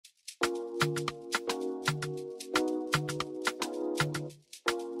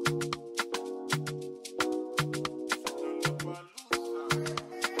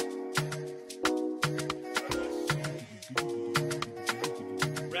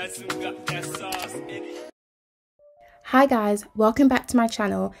Hi guys, welcome back to my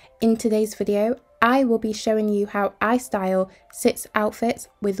channel. In today's video, I will be showing you how I style 6 outfits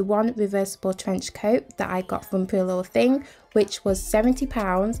with one reversible trench coat that I got from Prettylittlething, which was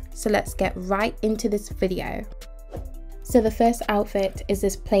 £70. So let's get right into this video. So the first outfit is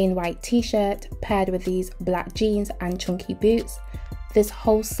this plain white t-shirt paired with these black jeans and chunky boots. This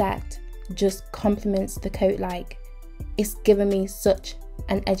whole set just complements the coat, like it's giving me such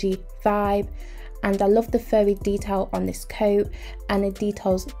an edgy vibe. And I love the furry detail on this coat and the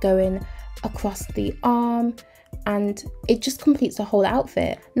details going across the arm, and it just completes the whole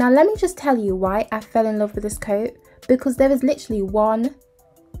outfit. Now let me just tell you why I fell in love with this coat, because there is literally 1,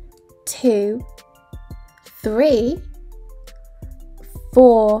 2, 3,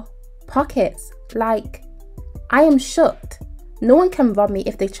 4 pockets. Like, I am shocked. No one can rob me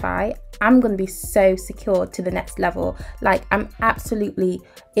if they try. I'm going to be so secure to the next level. Like, I'm absolutely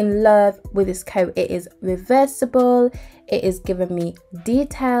in love with this coat. It is reversible. It is giving me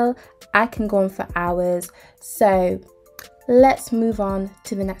detail. I can go on for hours. So let's move on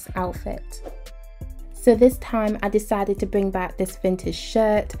to the next outfit. So this time I decided to bring back this vintage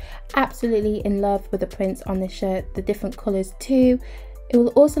shirt. Absolutely in love with the prints on the shirt, the different colors too. It will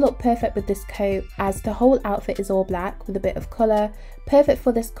also look perfect with this coat, as the whole outfit is all black with a bit of colour. Perfect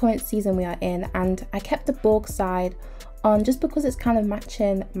for this current season we are in, and I kept the BORG side on just because it's kind of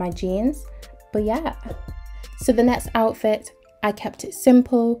matching my jeans. But yeah. So the next outfit, I kept it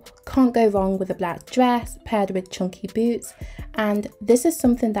simple. Can't go wrong with a black dress paired with chunky boots. And this is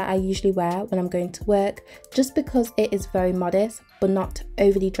something that I usually wear when I'm going to work, just because it is very modest but not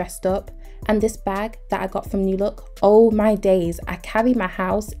overly dressed up. And this bag that I got from New Look, oh my days, I carry my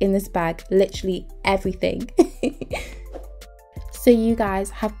house in this bag, literally everything. So you guys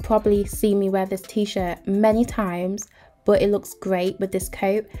have probably seen me wear this t-shirt many times, but it looks great with this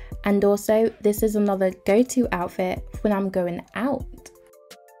coat. And also this is another go-to outfit when I'm going out.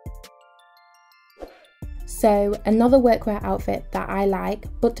 So another workwear outfit that I like,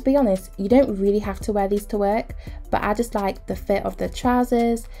 but to be honest, you don't really have to wear these to work, but I just like the fit of the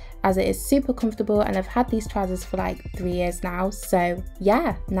trousers, as it is super comfortable, and I've had these trousers for like 3 years now, so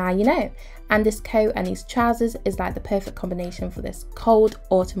yeah, now you know. And this coat and these trousers is like the perfect combination for this cold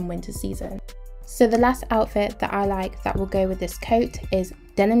autumn winter season. So the last outfit that I like that will go with this coat is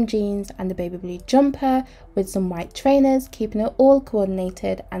denim jeans and the baby blue jumper with some white trainers, keeping it all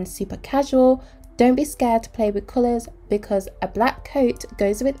coordinated and super casual. Don't be scared to play with colours, because a black coat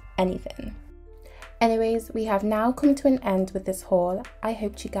goes with anything. Anyways, we have now come to an end with this haul. I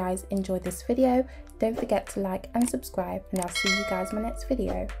hope you guys enjoyed this video. Don't forget to like and subscribe, and I'll see you guys in my next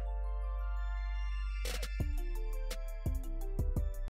video.